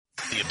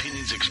The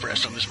opinions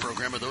expressed on this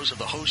program are those of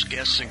the host,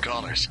 guests, and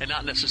callers, and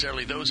not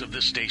necessarily those of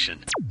this station,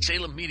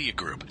 Salem Media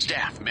Group,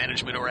 staff,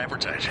 management, or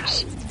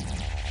advertisers.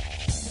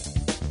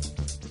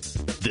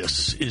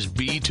 This is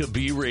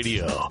B2B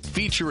Radio,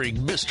 featuring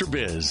Mr.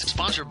 Biz,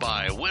 sponsored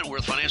by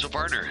Wentworth Financial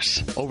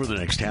Partners. Over the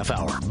next half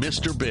hour,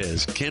 Mr.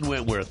 Biz, Ken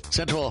Wentworth,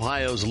 Central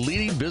Ohio's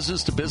leading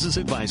business-to-business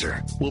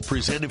advisor, will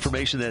present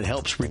information that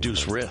helps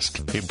reduce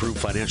risk, improve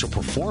financial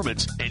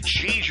performance, and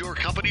change your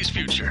company's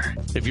future.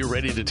 If you're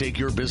ready to take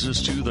your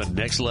business to the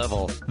next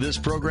level, this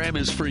program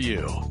is for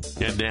you.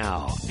 And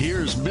now,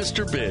 here's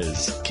Mr.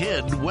 Biz,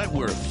 Ken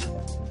Wentworth.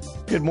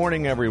 Good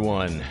morning,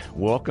 everyone.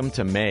 Welcome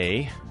to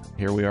May.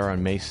 Here we are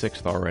on May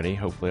 6th already.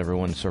 Hopefully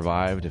everyone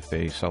survived if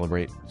they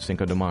celebrate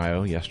Cinco de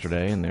Mayo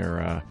yesterday, and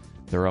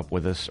they're up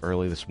with us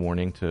early this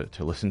morning to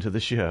listen to the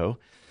show.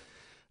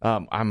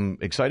 I'm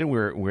excited.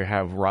 We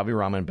have Ravi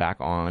Raman back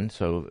on.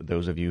 So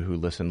those of you who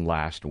listened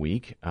last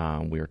week,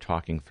 we are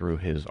talking through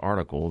his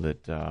article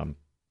that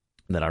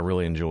I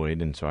really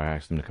enjoyed, and so I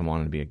asked him to come on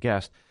and be a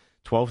guest.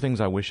 12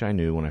 Things I Wish I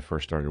Knew When I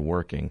First Started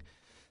Working.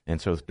 And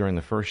so during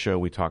the first show,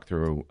 we talked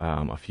through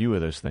a few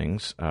of those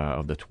things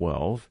of the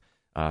 12.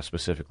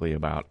 Specifically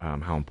about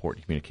how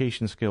important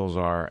communication skills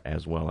are,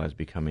 as well as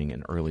becoming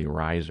an early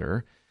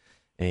riser.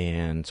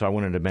 And so I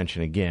wanted to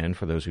mention again,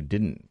 for those who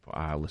didn't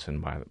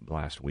listen by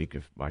last week,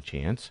 if by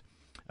chance,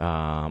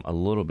 a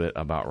little bit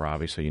about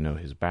Ravi so you know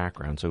his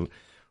background. So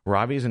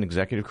Ravi is an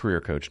executive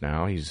career coach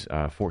now. He's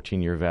a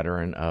 14-year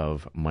veteran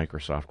of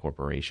Microsoft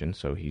Corporation,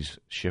 so he's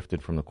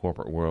shifted from the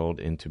corporate world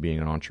into being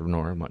an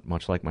entrepreneur,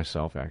 much like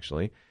myself,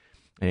 actually.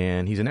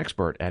 And he's an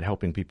expert at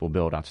helping people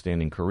build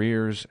outstanding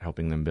careers,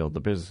 helping them build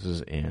the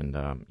businesses and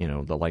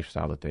the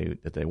lifestyle that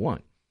they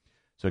want.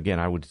 So again,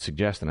 I would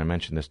suggest, and I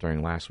mentioned this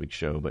during last week's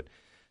show, but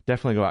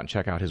definitely go out and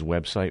check out his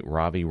website,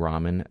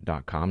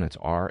 raviraman.com. That's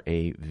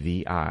RAVIRAMAN.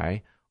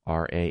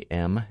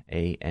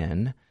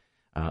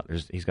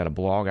 He's got a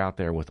blog out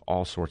there with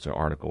all sorts of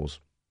articles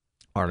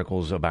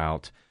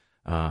about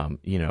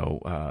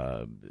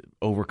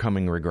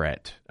overcoming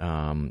regret,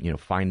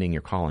 finding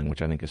your calling,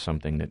 which I think is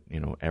something that,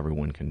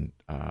 everyone can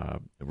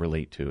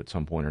relate to at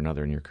some point or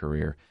another in your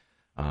career.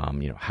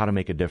 How to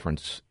make a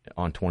difference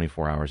on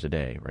 24 hours a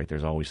day, right?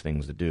 There's always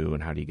things to do,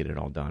 and how do you get it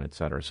all done, et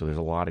cetera. So there's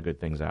a lot of good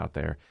things out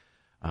there.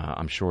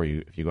 I'm sure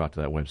if you go out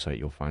to that website,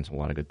 you'll find a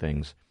lot of good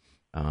things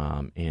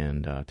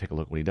and take a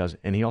look at what he does.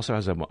 And he also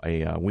has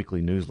a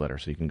weekly newsletter,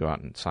 so you can go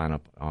out and sign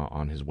up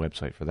on his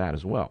website for that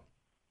as well.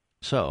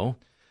 So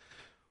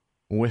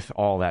with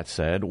all that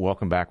said,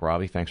 welcome back,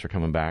 Ravi. Thanks for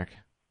coming back.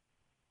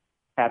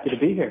 Happy to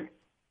be here.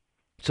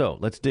 So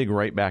let's dig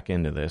right back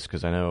into this,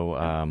 because I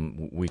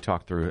know we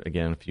talked through,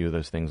 again, a few of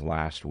those things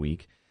last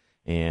week.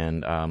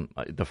 And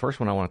the first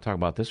one I want to talk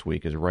about this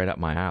week is right up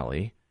my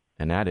alley,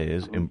 and that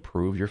is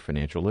improve your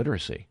financial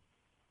literacy.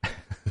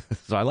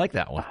 So I like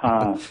that one.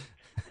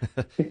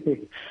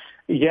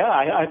 Yeah,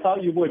 I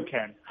thought you would,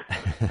 Ken.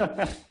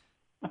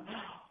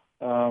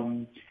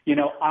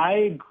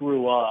 I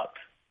grew up,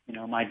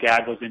 my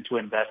dad was into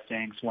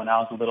investing. So when I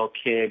was a little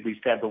kid, we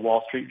used to have the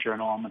Wall Street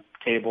Journal on the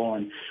table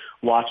and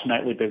watch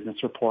Nightly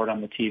Business Report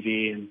on the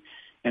TV. And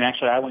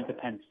actually, I went to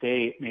Penn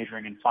State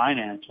majoring in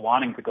finance,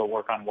 wanting to go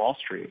work on Wall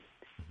Street.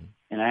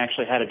 And I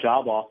actually had a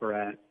job offer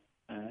at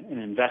an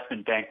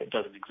investment bank that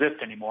doesn't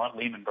exist anymore,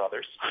 Lehman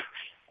Brothers.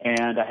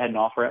 And I had an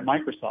offer at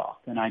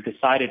Microsoft. And I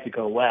decided to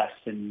go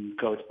west and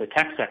go to the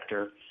tech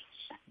sector.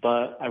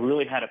 But I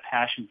really had a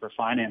passion for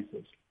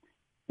finances.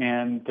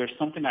 And there's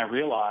something I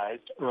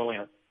realized early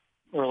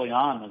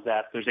on was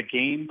that there's a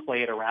game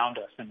played around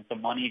us, and it's a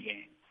money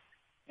game.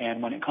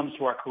 And when it comes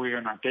to our career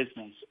and our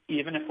business,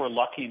 even if we're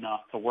lucky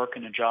enough to work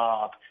in a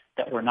job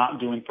that we're not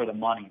doing for the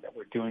money, that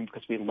we're doing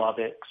because we love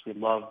it,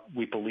 because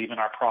we believe in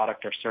our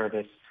product or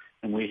service,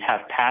 and we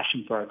have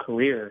passion for our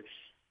career,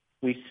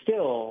 we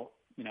still,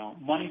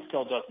 money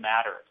still does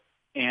matter.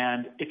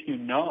 And if you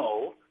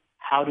know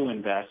how to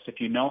invest, if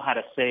you know how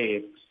to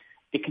save,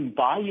 it can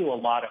buy you a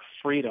lot of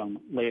freedom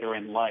later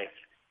in life.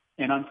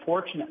 And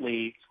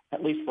unfortunately,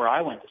 at least where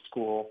I went to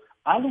school,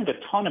 I learned a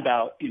ton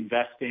about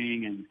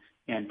investing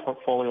and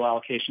portfolio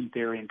allocation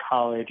theory in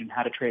college and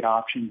how to trade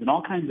options and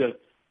all kinds of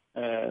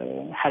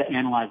how to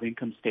analyze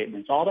income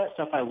statements. All that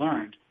stuff I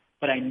learned,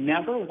 but I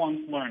never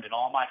once learned in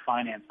all my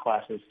finance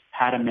classes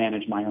how to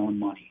manage my own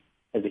money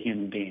as a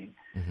human being.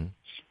 Mm-hmm.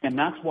 And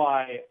that's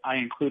why I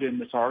included in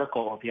this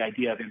article the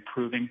idea of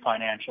improving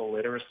financial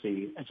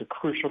literacy as a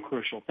crucial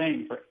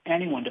thing for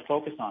anyone to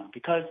focus on.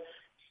 Because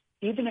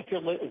even if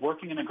you're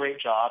working in a great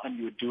job and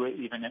you would do it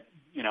even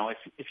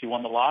if you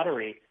won the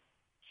lottery,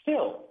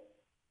 still,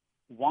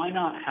 why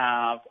not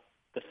have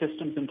the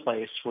systems in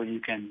place where you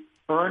can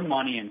earn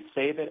money and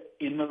save it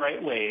in the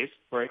right ways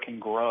where it can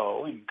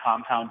grow and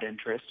compound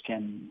interest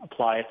can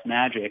apply its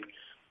magic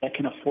that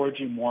can afford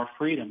you more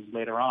freedoms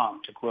later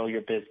on to grow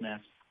your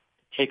business,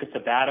 take a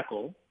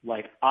sabbatical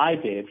like I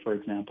did, for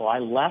example. I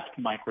left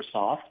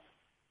Microsoft,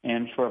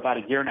 and for about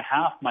a year and a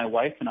half, my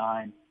wife and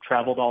I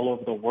traveled all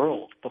over the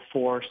world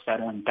before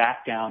settling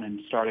back down and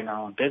starting our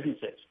own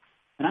businesses.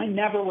 And I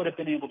never would have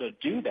been able to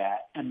do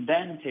that and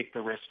then take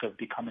the risk of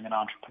becoming an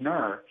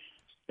entrepreneur.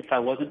 if I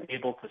wasn't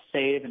able to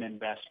save and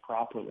invest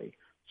properly.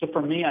 So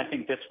for me, I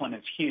think this one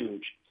is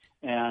huge.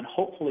 And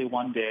hopefully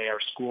one day our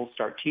schools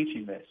start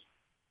teaching this.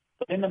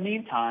 But in the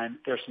meantime,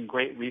 there's some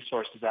great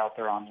resources out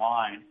there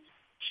online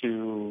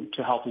to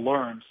help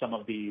learn some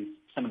of these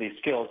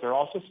skills. There are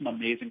also some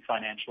amazing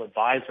financial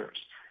advisors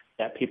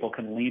that people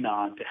can lean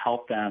on to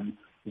help them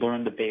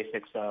learn the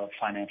basics of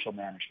financial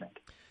management.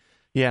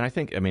 Yeah, and I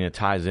think, it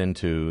ties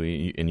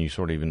into, and you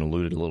sort of even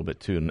alluded a little bit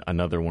to,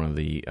 another one of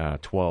the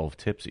 12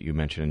 tips that you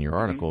mentioned in your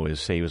article is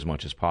save as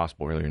much as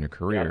possible earlier in your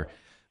career,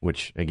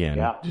 which,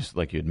 again, just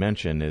like you had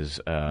mentioned, is,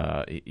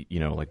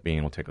 like being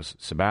able to take a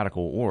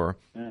sabbatical or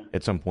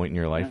at some point in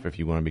your life, if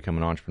you want to become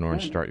an entrepreneur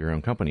and start your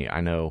own company.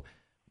 I know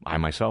I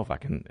myself, I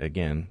can,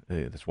 again,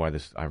 that's why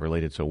I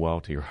related so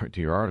well to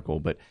your article,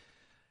 but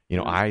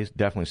I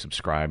definitely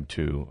subscribe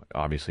to,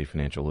 obviously,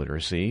 financial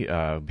literacy,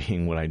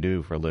 being what I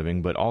do for a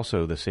living, but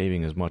also the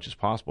saving as much as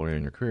possible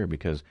in your career,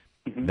 because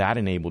that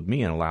enabled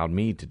me and allowed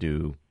me to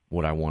do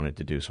what I wanted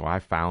to do. So I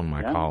found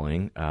my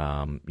calling,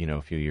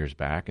 a few years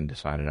back and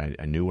decided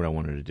I knew what I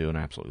wanted to do, and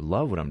I absolutely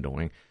love what I'm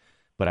doing.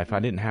 But if I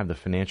didn't have the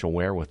financial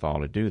wherewithal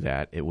to do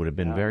that, it would have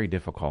been very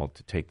difficult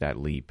to take that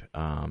leap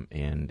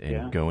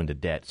and go into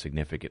debt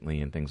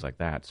significantly and things like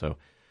that. So.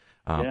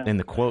 And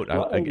the quote,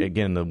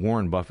 again, the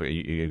Warren Buffett,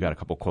 you got a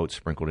couple quotes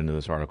sprinkled into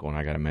this article, and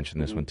I got to mention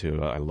this one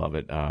too. I love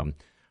it. On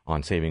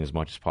saving as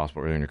much as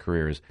possible early in your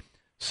career is,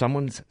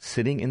 someone's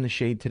sitting in the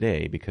shade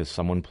today because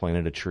someone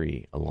planted a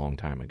tree a long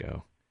time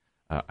ago.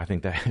 I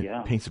think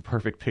that paints a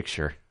perfect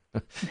picture.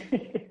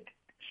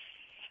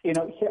 Here,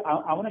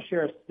 I want to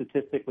share a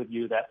statistic with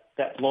you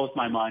that blows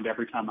my mind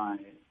every time I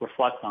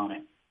reflect on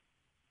it.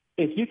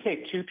 If you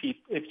take two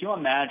people, if you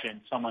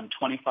imagine someone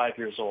 25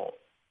 years old,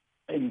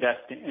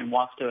 investing and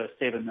wants to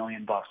save $1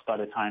 million by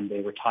the time they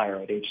retire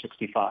at age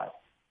 65.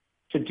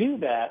 To do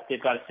that,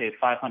 they've got to save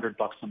 $500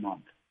 a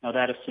month. Now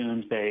that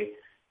assumes they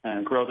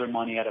grow their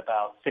money at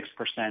about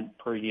 6%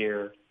 per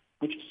year,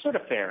 which is sort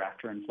of fair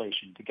after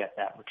inflation to get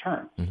that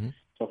return.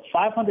 So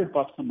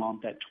 $500 a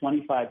month at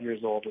 25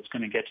 years old is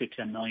going to get you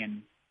to $1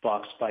 million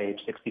by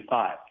age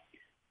 65.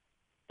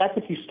 That's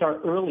if you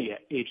start early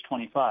at age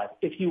 25.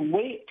 If you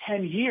wait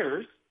 10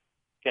 years,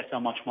 guess how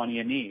much money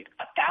you need?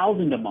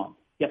 $1,000 a month.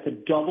 You have to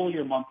double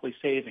your monthly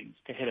savings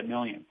to hit $1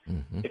 million.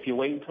 If you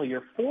wait until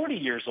you're 40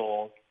 years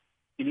old,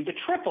 you need to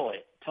triple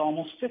it to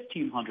almost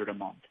 $1,500 a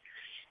month.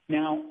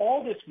 Now,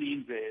 all this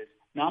means is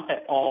not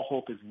that all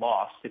hope is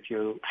lost if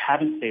you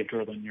haven't saved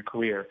early in your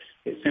career.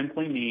 It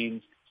simply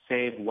means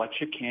save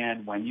what you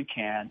can when you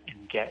can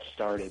and get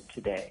started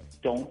today.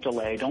 Don't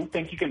delay. Don't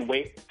think you can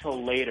wait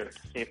till later to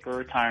save for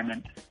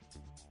retirement.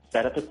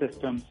 Set up a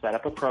system, set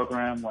up a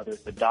program, whether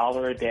it's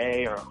 $1 a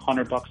day or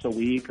 $100 a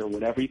week or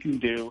whatever you can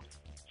do.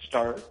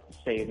 Start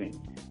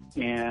saving.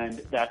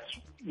 And that's,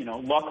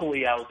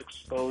 luckily I was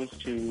exposed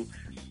to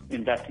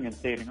investing and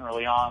saving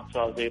early on,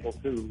 so I was able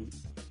to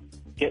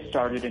get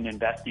started in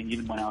investing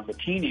even when I was a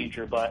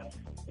teenager. But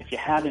if you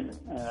haven't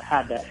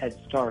had that head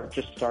start,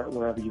 just start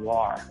wherever you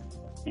are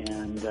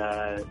and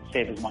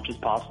save as much as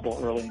possible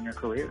early in your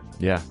career.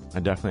 Yeah, I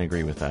definitely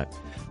agree with that.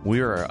 We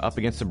are up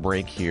against a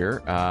break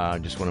here.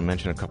 Just want to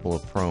mention a couple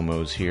of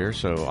promos here.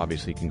 So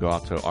obviously you can go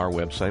out to our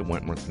website,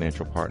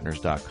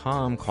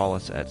 WentworthFinancialPartners.com. Call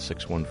us at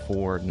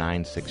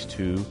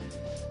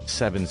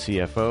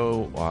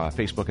 614-962-7CFO.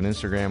 Facebook and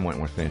Instagram,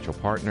 Wentworth Financial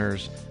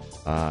Partners.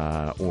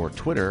 Or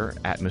Twitter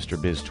at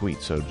Mr. Biz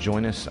Tweet. So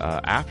join us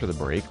after the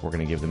break. We're going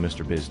to give the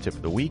Mr. Biz tip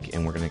of the week,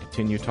 and we're going to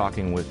continue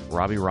talking with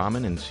Robbie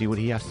Rahman and see what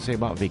he has to say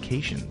about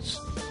vacations.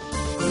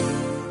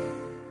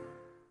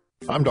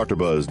 I'm Dr.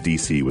 Buzz,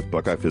 D.C. with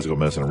Buckeye Physical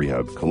Medicine and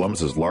Rehab,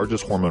 Columbus's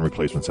largest hormone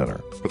replacement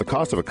center. For the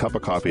cost of a cup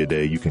of coffee a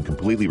day, you can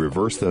completely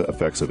reverse the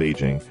effects of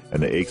aging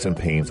and the aches and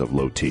pains of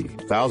low T.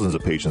 Thousands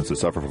of patients that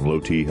suffer from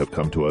low T have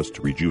come to us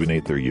to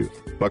rejuvenate their youth.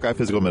 Buckeye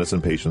Physical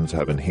Medicine patients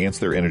have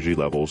enhanced their energy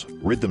levels,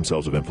 rid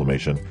themselves of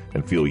inflammation,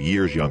 and feel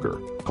years younger.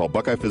 Call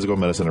Buckeye Physical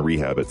Medicine and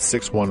Rehab at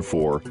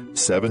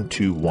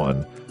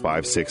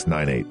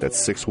 614-721-5698.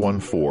 That's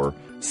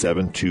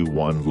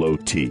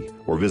 614-721-LOW-T.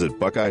 Or visit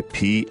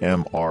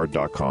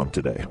BuckeyePMR.com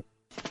today.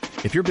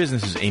 If your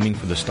business is aiming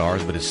for the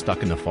stars but is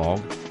stuck in the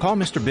fog, call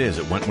Mr. Biz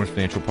at Wentworth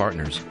Financial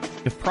Partners.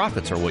 If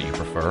profits are what you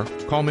prefer,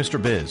 call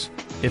Mr. Biz.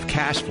 If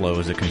cash flow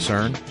is a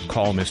concern,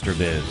 call Mr.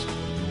 Biz.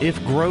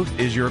 If growth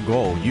is your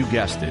goal, you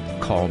guessed it,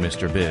 call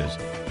Mr. Biz.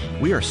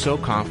 We are so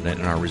confident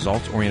in our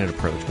results-oriented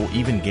approach, we'll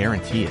even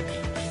guarantee it.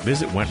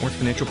 Visit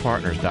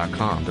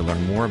WentworthFinancialPartners.com to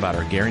learn more about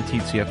our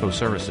guaranteed CFO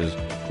services,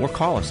 or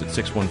call us at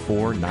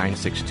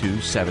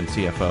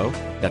 614-962-7CFO.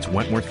 That's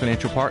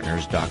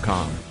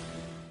WentworthFinancialPartners.com.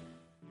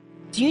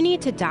 Do you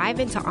need to dive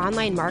into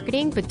online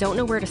marketing but don't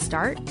know where to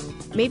start?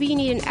 Maybe you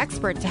need an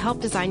expert to help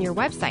design your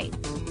website.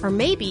 Or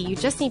maybe you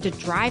just need to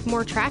drive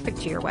more traffic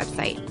to your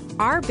website.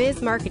 Our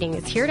Biz Marketing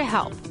is here to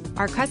help.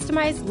 Our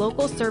customized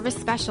local service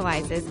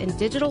specializes in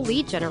digital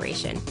lead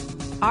generation.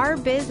 Our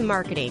Biz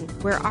Marketing,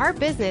 where our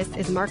business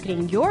is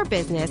marketing your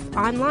business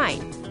online.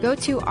 Go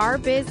to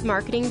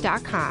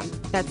ourbizmarketing.com.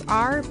 That's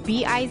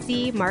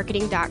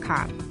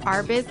RBIZmarketing.com.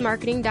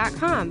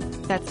 ourbizmarketing.com.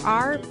 That's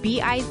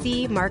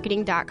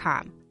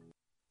RBIZmarketing.com.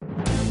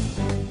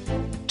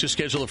 To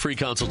schedule a free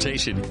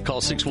consultation, call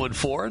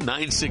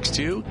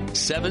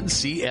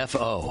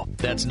 614-962-7CFO.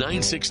 That's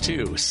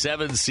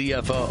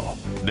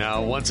 962-7CFO.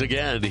 Now, once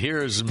again,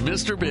 here's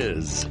Mr.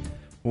 Biz.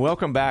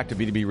 Welcome back to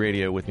B2B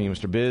Radio with me,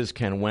 Mr. Biz,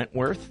 Ken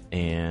Wentworth,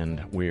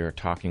 and we are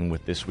talking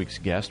with this week's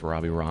guest,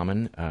 Ravi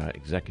Raman,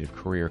 executive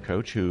career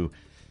coach, who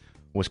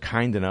was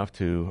kind enough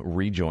to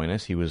rejoin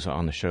us. He was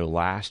on the show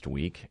last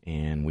week,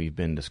 and we've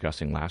been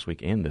discussing last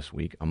week and this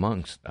week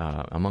among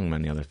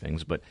many other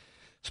things, but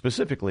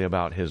specifically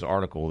about his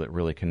article that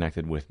really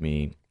connected with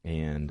me,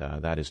 and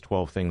that is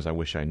 12 Things I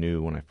Wish I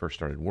Knew When I First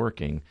Started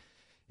Working.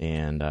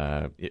 And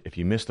if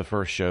you missed the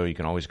first show, you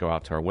can always go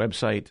out to our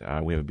website.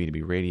 We have a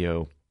B2B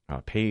Radio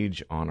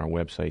page on our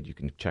website. You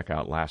can check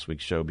out last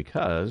week's show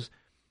because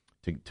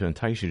to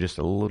entice you just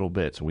a little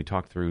bit. So we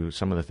talked through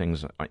some of the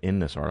things in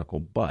this article,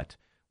 but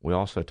we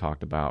also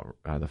talked about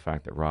the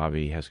fact that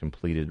Ravi has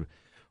completed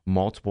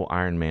multiple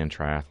Ironman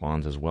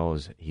triathlons, as well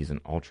as he's an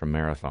ultra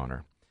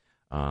marathoner.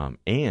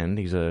 And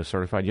he's a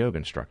certified yoga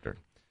instructor.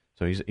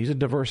 So he's a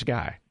diverse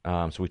guy.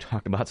 So we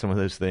talked about some of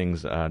those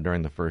things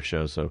during the first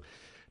show, so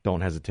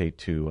don't hesitate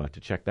to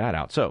check that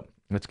out. So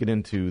let's get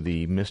into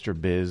the Mr.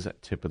 Biz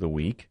tip of the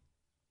week.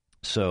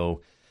 So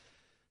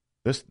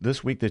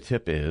this week the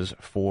tip is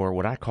for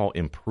what I call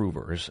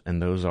improvers, and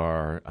those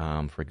are,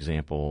 for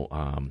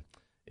example,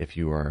 if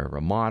you are a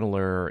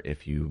remodeler,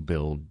 if you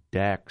build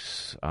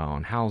decks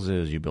on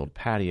houses, you build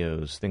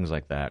patios, things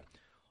like that,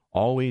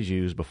 always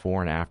use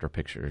before and after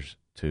pictures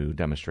to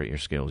demonstrate your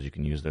skills. You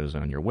can use those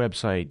on your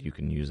website. You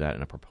can use that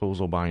in a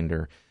proposal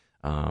binder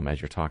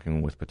as you're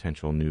talking with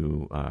potential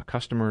new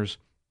customers.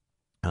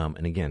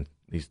 And again,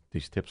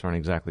 these tips aren't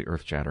exactly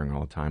earth-shattering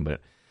all the time, but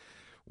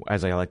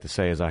as I like to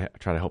say, is I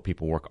try to help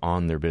people work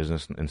on their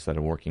business instead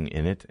of working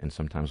in it. And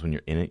sometimes when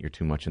you're in it, you're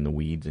too much in the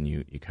weeds and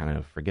you kind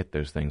of forget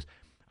those things.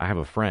 I have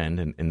a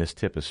friend, and this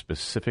tip is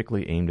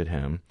specifically aimed at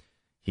him.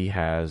 He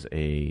has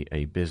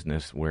a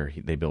business where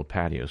they build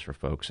patios for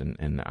folks and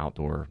an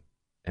outdoor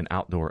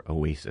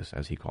oasis,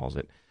 as he calls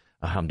it,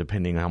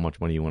 depending on how much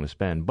money you want to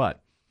spend.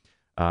 But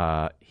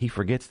he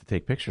forgets to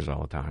take pictures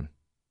all the time.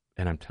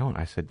 And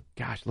I said,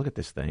 gosh, look at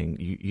this thing.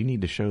 You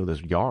need to show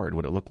this yard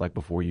what it looked like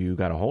before you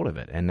got a hold of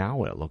it, and now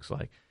what it looks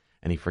like.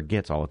 And he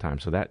forgets all the time.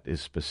 So that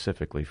is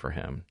specifically for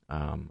him.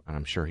 And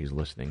I'm sure he's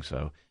listening,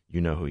 so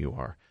you know who you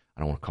are. I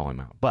don't want to call him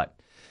out. But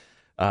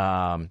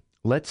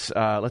let's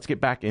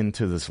get back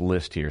into this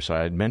list here. So I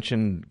had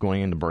mentioned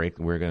going into break,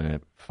 we're going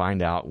to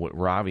find out what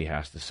Ravi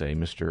has to say,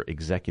 Mr.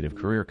 Executive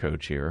Career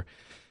Coach here.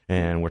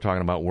 And we're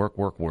talking about work.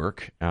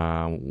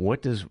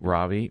 What does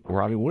Ravi,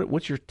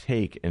 what's your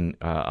take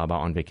about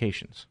on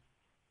vacations?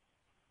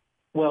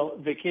 Well,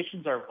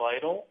 vacations are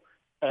vital.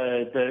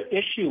 The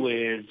issue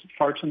is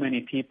far too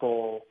many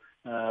people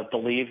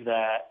believe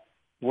that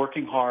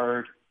working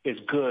hard is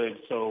good,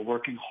 so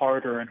working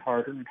harder and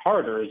harder and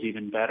harder is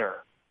even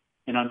better.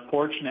 And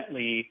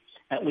unfortunately,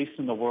 at least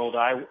in the world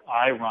I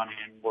run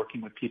in, working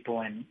with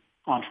people and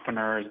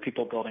entrepreneurs,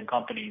 people building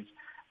companies,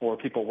 or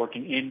people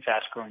working in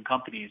fast-growing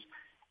companies,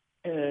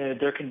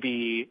 there can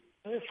be,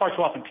 far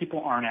too often,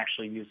 people aren't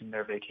actually using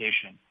their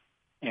vacation,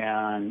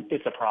 and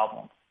it's a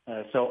problem.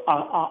 So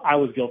I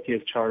was guilty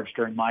as charged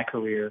during my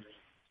career.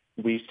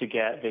 We used to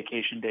get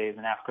vacation days,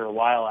 and after a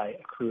while, I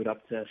accrued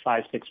up to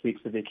 5-6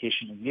 weeks of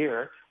vacation a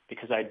year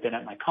because I'd been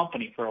at my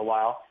company for a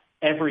while.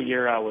 Every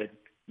year I would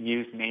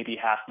use maybe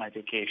half my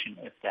vacation,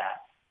 if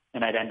that,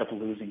 and I'd end up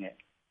losing it.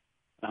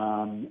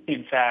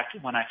 In fact,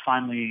 when I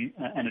finally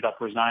ended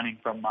up resigning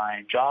from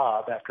my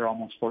job after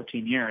almost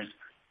 14 years,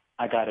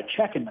 I got a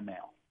check in the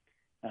mail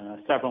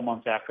several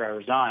months after I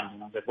resigned.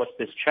 And I was like, what's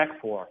this check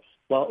for?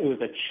 Well, it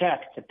was a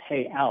check to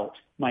pay out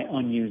my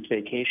unused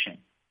vacation.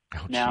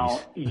 Oh,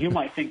 now, you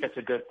might think that's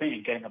a good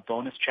thing, getting a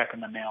bonus check in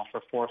the mail for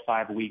 4 or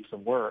 5 weeks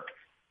of work.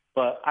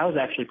 But I was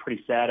actually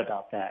pretty sad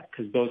about that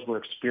because those were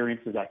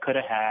experiences I could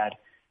have had,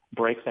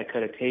 breaks I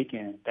could have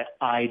taken that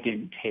I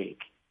didn't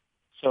take.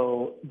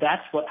 So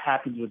that's what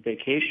happens with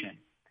vacation.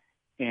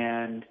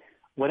 And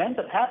what ends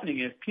up happening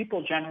is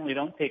people generally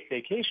don't take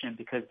vacation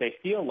because they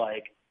feel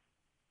like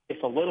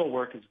if a little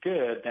work is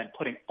good, then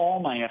putting all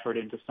my effort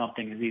into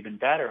something is even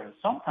better. And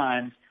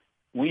sometimes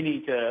we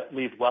need to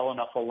leave well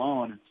enough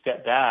alone and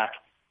step back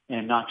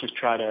and not just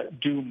try to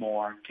do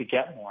more to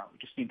get more. We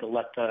just need to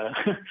let the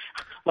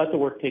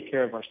work take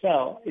care of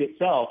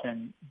itself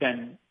and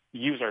then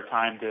use our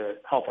time to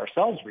help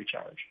ourselves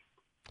recharge.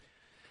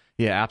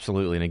 Yeah,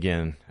 absolutely. And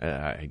again,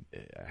 I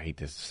hate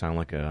to sound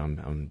like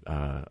I'm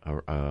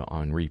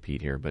on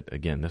repeat here, but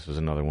again, this was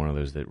another one of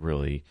those that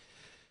really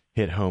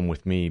hit home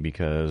with me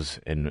because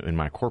in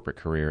my corporate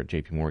career at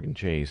J.P. Morgan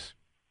Chase,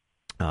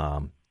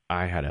 I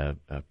had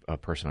a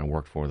person I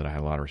worked for that I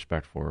had a lot of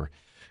respect for,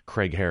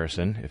 Craig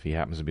Harrison, if he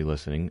happens to be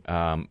listening.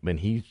 And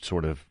he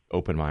sort of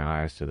opened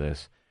my eyes to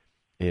this,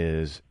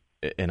 is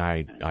and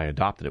I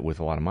adopted it with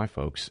a lot of my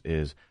folks,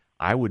 is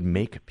I would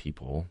make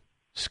people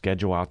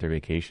schedule out their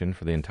vacation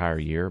for the entire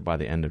year by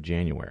the end of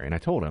January. And I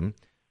told them,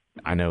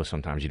 I know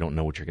sometimes you don't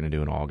know what you're going to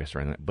do in August or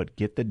anything, but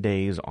get the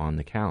days on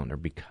the calendar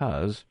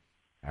because,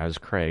 as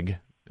Craig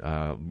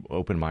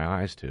opened my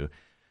eyes to,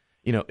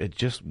 it's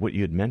just what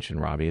you had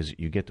mentioned, Robbie, is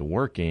you get to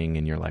working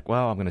and you're like,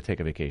 well, I'm going to take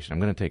a vacation. I'm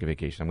going to take a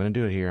vacation. I'm going to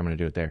do it here. I'm going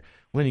to do it there.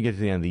 Well, then you get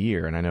to the end of the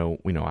year, and I know,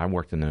 I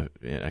worked in the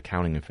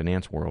accounting and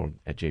finance world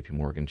at JP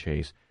Morgan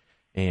Chase,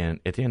 and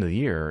at the end of the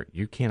year,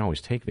 you can't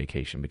always take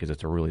vacation because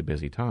it's a really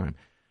busy time.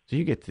 So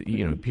you get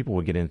to, people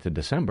would get into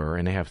December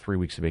and they have 3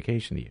 weeks of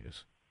vacation to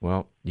use.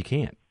 Well, you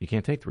can't. You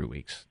can't take 3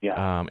 weeks.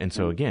 Yeah. And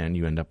so, again,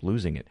 you end up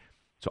losing it.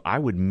 So I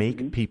would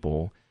make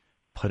people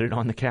put it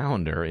on the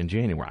calendar in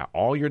January.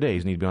 All your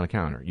days need to be on the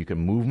calendar. You can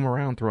move them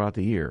around throughout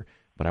the year,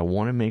 but I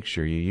want to make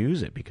sure you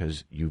use it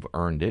because you've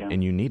earned it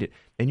and you need it.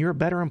 And you're a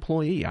better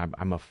employee.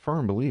 I'm a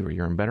firm believer.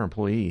 You're a better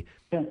employee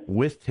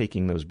with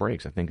taking those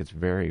breaks. I think it's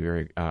very,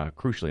 very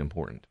crucially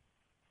important.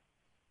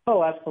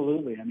 Oh,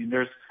 absolutely. I mean,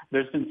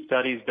 there's been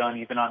studies done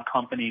even on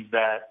companies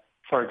that,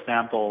 for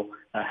example,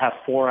 have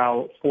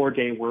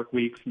 4-day work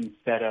weeks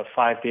instead of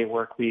 5-day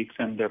work weeks,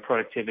 and their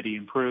productivity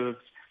improves.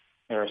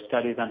 There are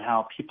studies on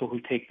how people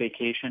who take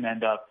vacation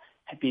end up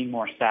being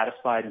more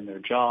satisfied in their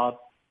job.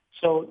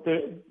 So,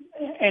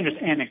 and just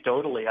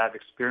anecdotally, I've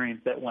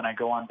experienced that when I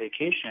go on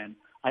vacation,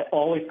 I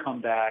always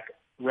come back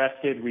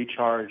rested,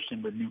 recharged,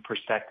 and with new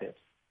perspectives.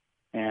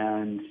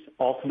 And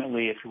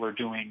ultimately, if we're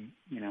doing,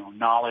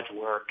 knowledge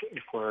work,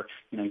 if we're,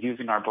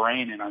 using our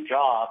brain in our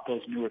job,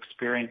 those new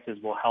experiences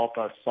will help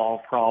us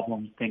solve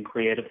problems, think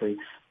creatively.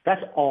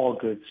 That's all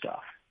good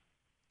stuff.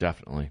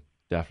 Definitely.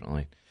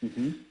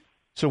 Mm-hmm.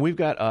 So we've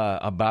got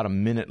about a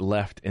minute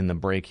left in the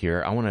break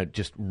here. I want to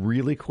just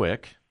really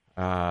quick,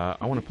 I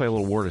want to play a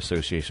little word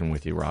association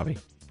with you, Robbie.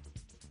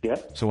 Yeah.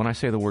 So when I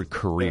say the word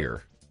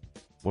career,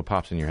 what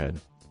pops in your head?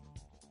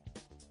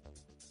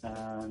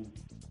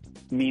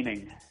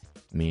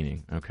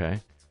 Meaning, okay.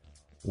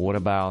 What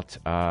about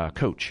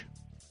coach?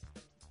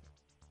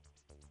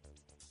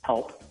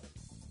 Help.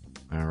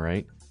 All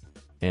right.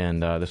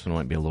 And this one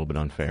might be a little bit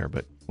unfair,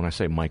 but when I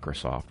say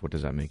Microsoft, what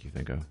does that make you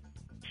think of?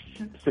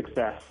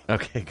 Success.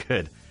 Okay,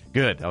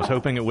 good. I was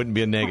hoping it wouldn't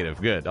be a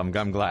negative. Good. I'm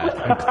glad.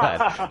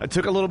 I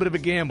took a little bit of a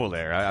gamble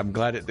there. I'm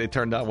glad it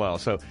turned out well.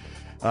 So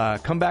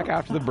come back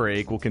after the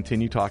break. We'll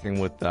continue talking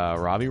with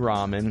Robbie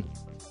Rahman,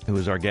 who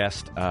was our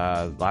guest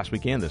last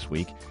week and this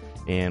week.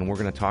 And we're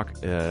going to talk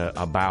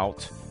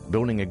about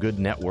building a good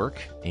network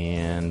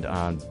and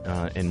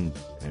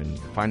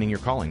finding your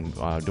calling,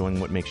 doing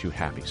what makes you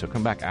happy. So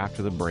come back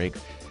after the break.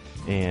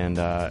 And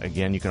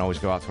again, you can always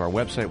go out to our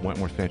website,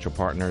 Wentworth Financial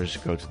Partners,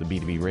 go to the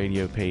B2B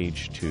radio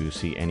page to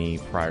see any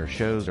prior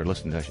shows or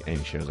listen to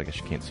any shows. I guess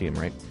you can't see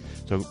them, right?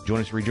 So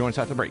rejoin us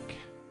after the break.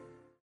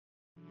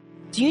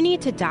 Do you need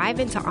to dive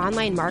into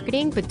online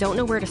marketing but don't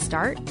know where to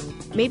start?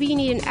 Maybe you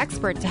need an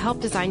expert to help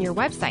design your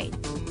website.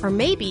 Or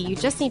maybe you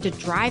just need to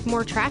drive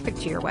more traffic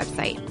to your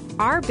website.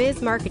 Our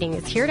Biz Marketing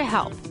is here to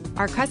help.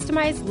 Our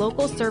customized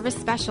local service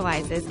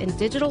specializes in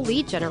digital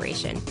lead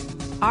generation.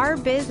 Our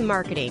Biz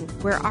Marketing,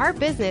 where our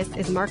business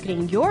is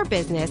marketing your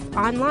business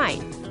online.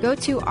 Go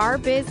to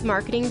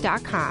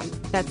ourbizmarketing.com.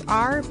 That's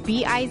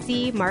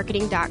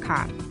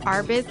ourbizmarketing.com.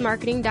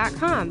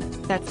 ourbizmarketing.com.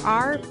 That's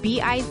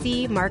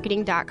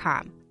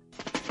ourbizmarketing.com.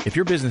 If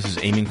your business is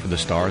aiming for the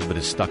stars but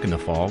is stuck in the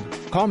fog,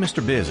 call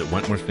Mr. Biz at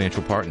Wentworth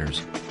Financial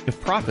Partners.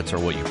 If profits are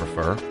what you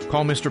prefer,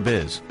 call Mr.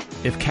 Biz.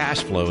 If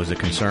cash flow is a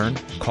concern,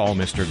 call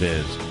Mr.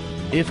 Biz.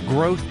 If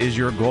growth is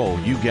your goal,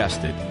 you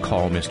guessed it,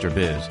 call Mr.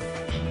 Biz.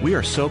 We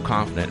are so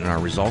confident in our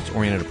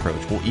results-oriented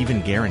approach, we'll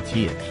even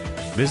guarantee it.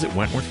 Visit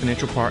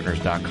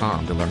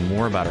WentworthFinancialPartners.com to learn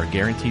more about our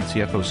guaranteed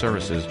CFO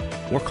services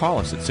or call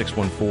us at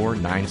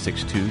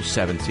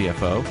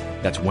 614-962-7CFO.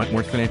 That's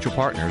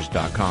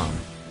WentworthFinancialPartners.com.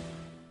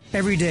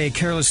 Every day,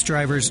 careless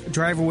drivers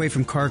drive away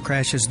from car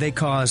crashes they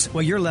cause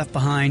while you're left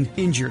behind,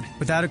 injured,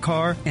 without a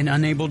car, and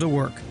unable to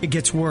work. It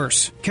gets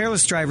worse.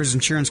 Careless Drivers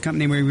Insurance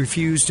Company may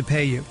refuse to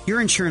pay you. Your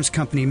insurance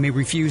company may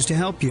refuse to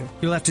help you.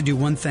 You'll have to do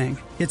one thing.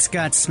 Get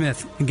Scott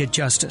Smith and get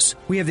justice.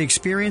 We have the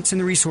experience and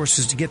the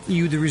resources to get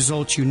you the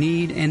results you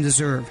need and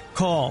deserve.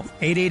 Call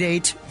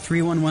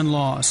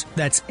 888-311-LAWS.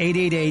 That's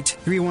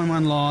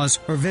 888-311-LAWS,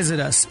 or visit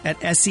us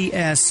at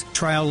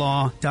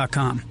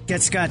sestriallaw.com.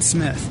 Get Scott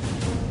Smith.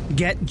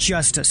 Get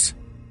justice.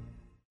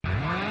 To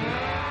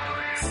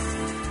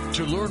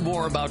learn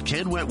more about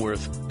Ken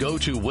Wentworth, go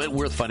to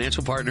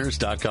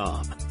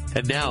WentworthFinancialPartners.com.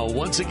 And now,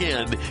 once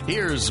again,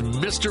 here's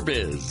Mr.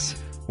 Biz.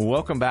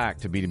 Welcome back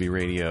to B2B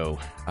Radio.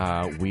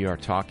 We are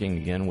talking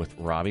again with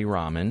Robbie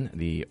Rahman,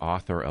 the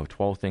author of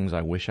 12 Things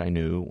I Wish I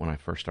Knew When I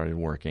First Started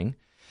Working.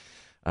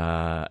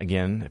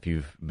 Again, if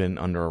you've been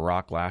under a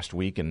rock last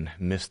week and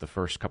missed the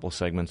first couple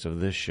segments of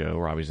this show,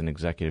 Robbie's an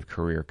executive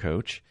career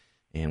coach.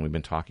 And we've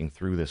been talking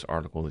through this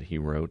article that he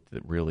wrote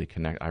that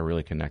I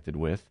really connected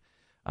with.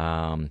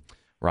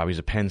 Robbie's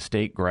a Penn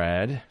State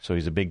grad, so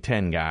he's a Big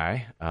Ten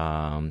guy.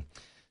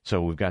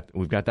 So we've got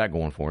that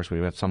going for us.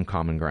 We've got some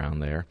common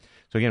ground there.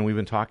 So again, we've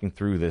been talking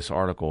through this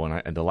article,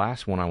 and the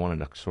last one I wanted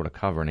to sort of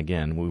cover, and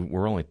again,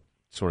 we're only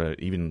sort of,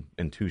 even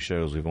in 2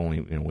 shows,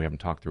 we haven't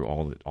talked through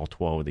all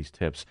 12 of these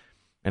tips.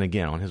 And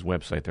again, on his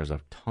website, there's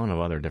a ton of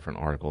other different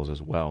articles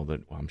as well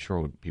that I'm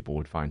sure people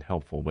would find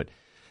helpful. But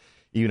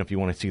even if you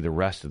want to see the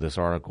rest of this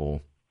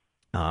article,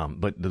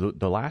 but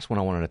the last one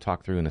I wanted to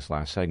talk through in this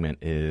last segment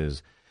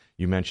is,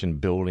 you mentioned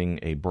building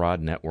a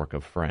broad network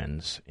of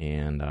friends.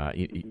 And,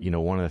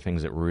 one of the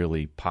things that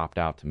really popped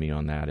out to me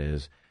on that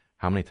is,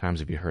 how many times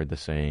have you heard the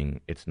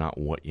saying, it's not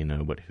what you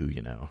know, but who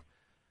you know?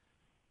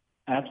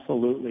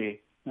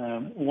 Absolutely.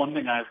 One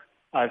thing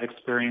I've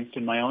experienced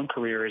in my own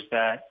career is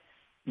that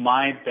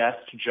my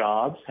best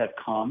jobs have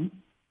come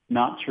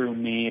not through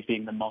me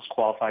being the most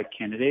qualified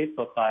candidate,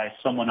 but by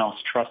someone else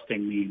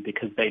trusting me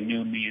because they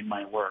knew me and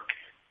my work.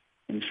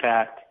 In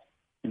fact,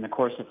 in the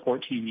course of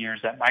 14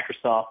 years at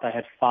Microsoft, I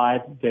had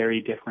 5 very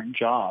different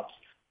jobs,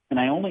 and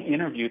I only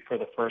interviewed for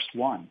the first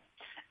one.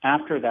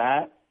 After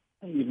that,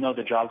 even though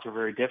the jobs were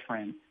very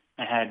different,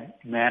 I had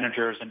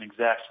managers and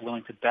execs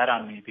willing to bet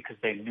on me because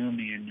they knew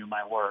me and knew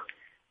my work.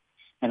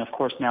 And of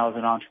course, now as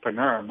an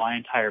entrepreneur, my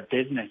entire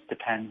business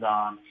depends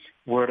on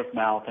word of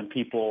mouth and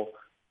people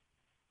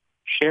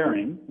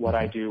sharing what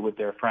I do with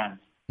their friends.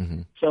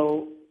 Mm-hmm.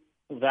 So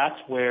that's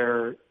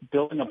where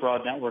building a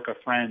broad network of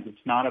friends,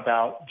 it's not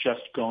about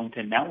just going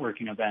to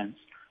networking events.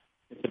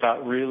 It's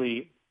about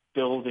really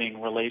building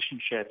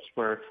relationships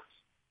where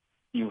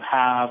you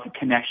have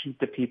connections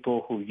to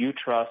people who you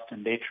trust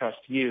and they trust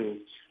you.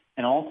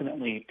 And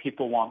ultimately,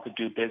 people want to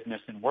do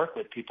business and work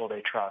with people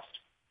they trust.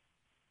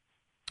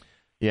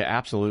 Yeah,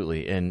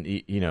 absolutely. And,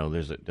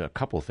 there's a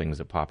couple of things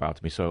that pop out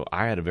to me. So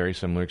I had a very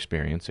similar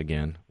experience.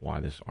 Again, why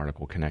this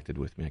article connected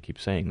with me, I keep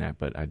saying that,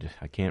 but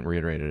I can't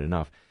reiterate it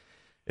enough,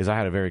 is I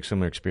had a very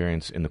similar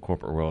experience in the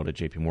corporate world at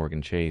JP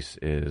Morgan Chase.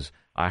 Is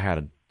I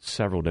had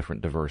several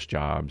different diverse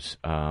jobs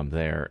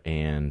there,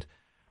 and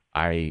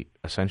I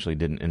essentially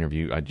didn't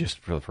interview. I just,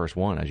 for the first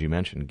one, as you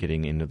mentioned,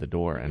 getting into the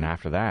door. And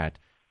after that,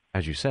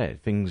 as you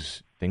said,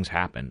 things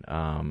happen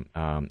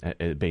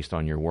based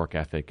on your work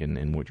ethic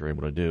and what you're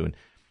able to do. And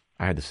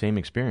I had the same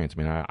experience.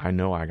 I mean, I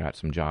know I got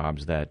some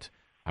jobs that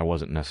I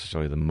wasn't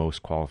necessarily the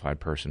most qualified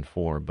person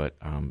for, but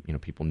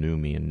people knew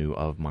me and knew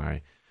of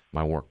my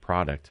work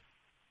product.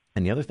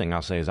 And the other thing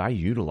I'll say is I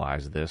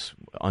utilized this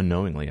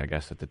unknowingly, I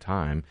guess, at the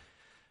time,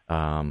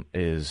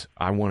 is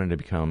I wanted to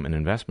become an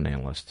investment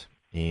analyst,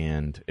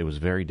 and it was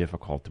very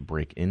difficult to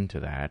break into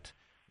that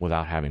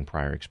without having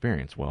prior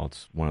experience. Well,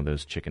 it's one of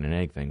those chicken and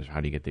egg things.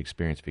 How do you get the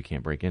experience if you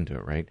can't break into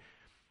it, right?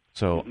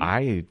 So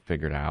I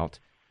figured out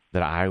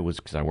that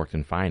because I worked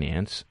in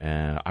finance,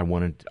 I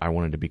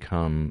wanted to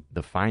become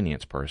the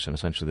finance person,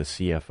 essentially the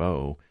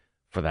CFO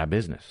for that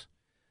business.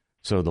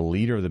 So the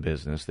leader of the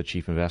business, the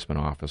chief investment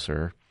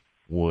officer,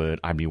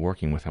 I'd be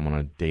working with him on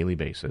a daily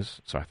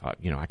basis. So I thought,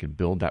 I could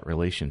build that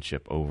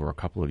relationship over a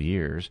couple of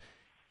years.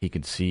 He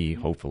could see,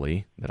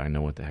 hopefully, that I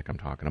know what the heck I'm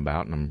talking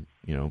about, and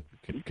I'm,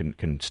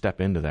 can step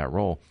into that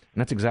role.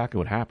 And that's exactly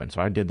what happened. So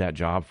I did that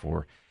job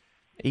for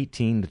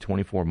 18 to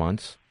 24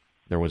 months.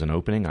 There was an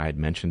opening. I had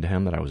mentioned to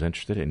him that I was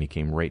interested, and he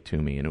came right to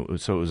me. And it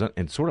was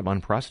sort of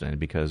unprecedented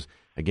because,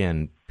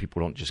 again,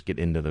 people don't just get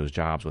into those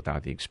jobs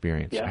without the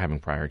experience, having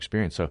prior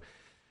experience. So,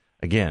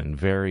 again,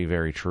 very,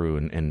 very true,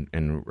 and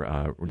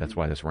that's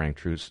why this rang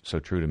so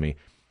true to me.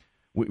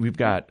 We've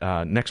got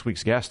next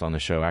week's guest on the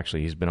show.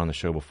 Actually, he's been on the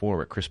show before,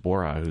 but Chris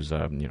Bora, who's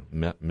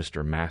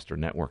Mr. Master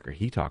Networker.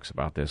 He talks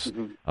about this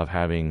of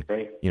having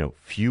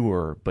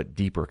fewer but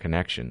deeper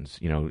connections.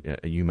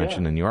 You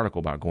mentioned in the article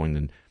about going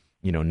to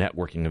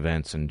networking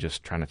events and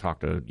just trying to talk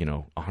to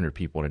 100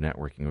 people at a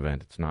networking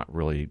event. It's not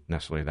really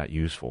necessarily that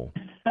useful,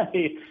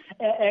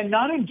 and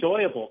not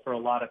enjoyable for a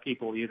lot of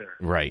people either.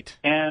 Right,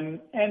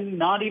 and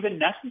not even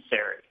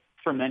necessary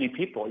for many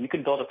people. You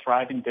can build a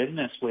thriving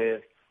business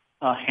with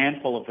a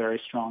handful of very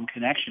strong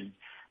connections.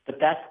 But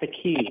that's the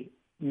key.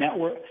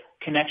 Network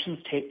connections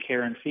take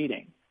care in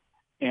feeding,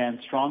 and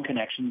strong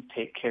connections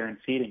take care in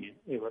feeding it.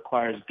 It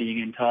requires being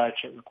in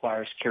touch. It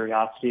requires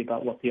curiosity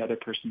about what the other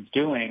person's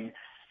doing.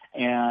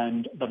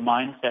 And the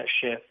mindset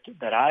shift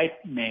that I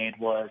made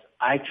was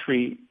I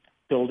treat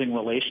building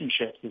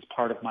relationships as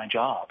part of my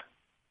job,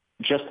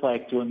 just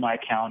like doing my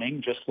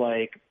accounting, just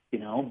like,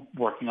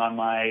 working on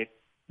my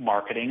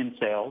marketing and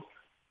sales.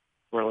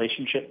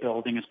 Relationship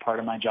building is part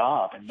of my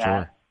job, and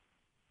that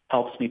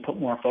helps me put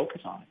more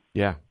focus on it.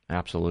 Yeah,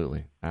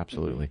 absolutely.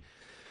 Absolutely.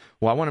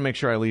 Well, I want to make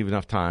sure I leave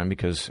enough time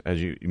because,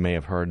 as you may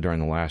have heard during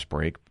the last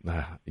break,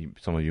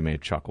 some of you may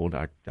have chuckled.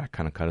 I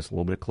kind of cut us a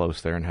little bit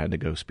close there and had to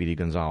go Speedy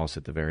Gonzalez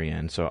at the very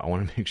end. So I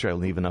want to make sure I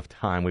leave enough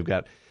time. We've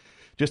got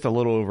just a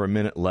little over a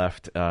minute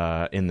left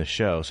in the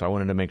show. So I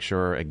wanted to make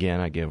sure, again,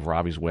 I give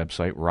Ravi's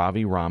website,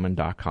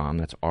 RaviRaman.com.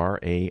 That's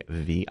RaviRaman,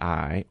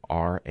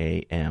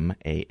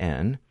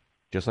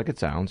 just like it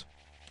sounds.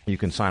 You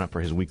can sign up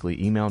for his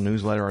weekly email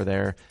newsletter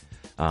there.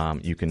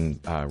 You can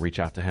reach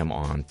out to him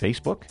on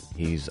Facebook.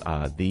 He's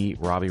the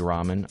Ravi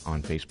Raman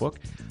on Facebook.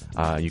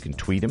 You can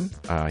tweet him.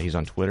 He's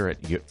on Twitter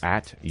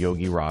at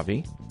Yogi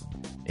Ravi,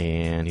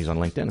 and he's on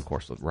LinkedIn, of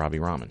course, with Ravi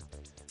Raman.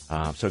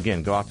 So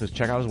again, go out to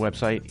check out his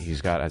website.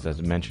 He's got, as I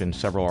mentioned,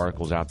 several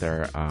articles out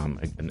there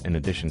in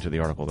addition to the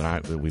article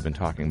that we've been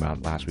talking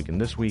about last week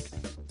and this week.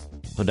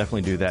 So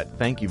definitely do that.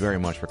 Thank you very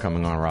much for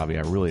coming on, Ravi.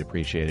 I really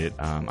appreciate it.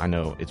 I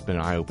know it's been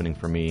eye-opening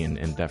for me and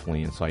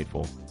definitely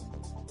insightful.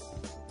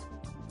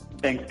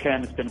 Thanks,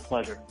 Ken. It's been a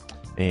pleasure.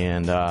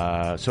 And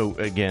so,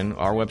 again,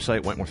 our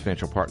website,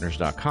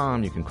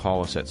 WentworthFinancialPartners.com. You can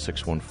call us at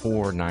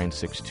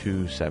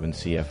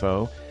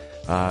 614-962-7CFO.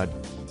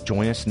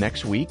 Join us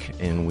next week,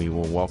 and we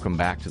will welcome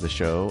back to the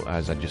show,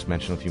 as I just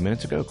mentioned a few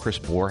minutes ago, Chris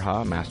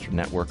Borja, Master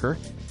Networker.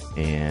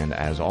 And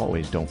as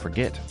always, don't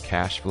forget,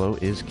 cash flow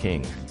is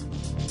king.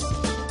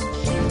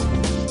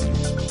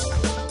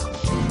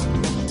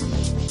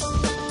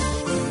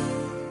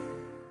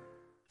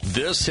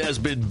 This has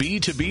been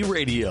B2B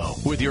Radio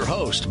with your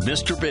host,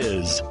 Mr.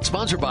 Biz,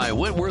 sponsored by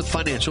Wentworth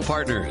Financial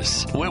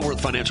Partners. Wentworth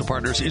Financial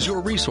Partners is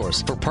your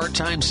resource for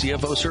part-time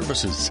CFO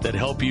services that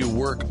help you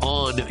work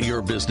on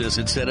your business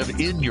instead of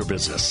in your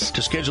business.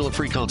 To schedule a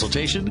free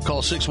consultation,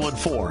 call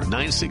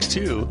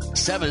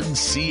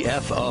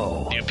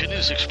 614-962-7CFO. The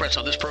opinions expressed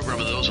on this program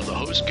are those of the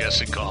host,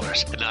 guests, and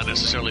callers, and not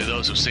necessarily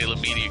those of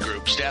Salem Media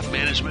Group, staff,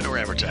 management, or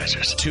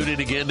advertisers. Tune in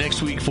again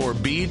next week for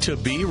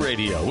B2B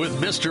Radio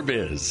with Mr.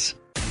 Biz.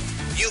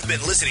 You've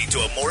been listening to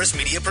a Morris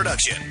Media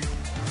production.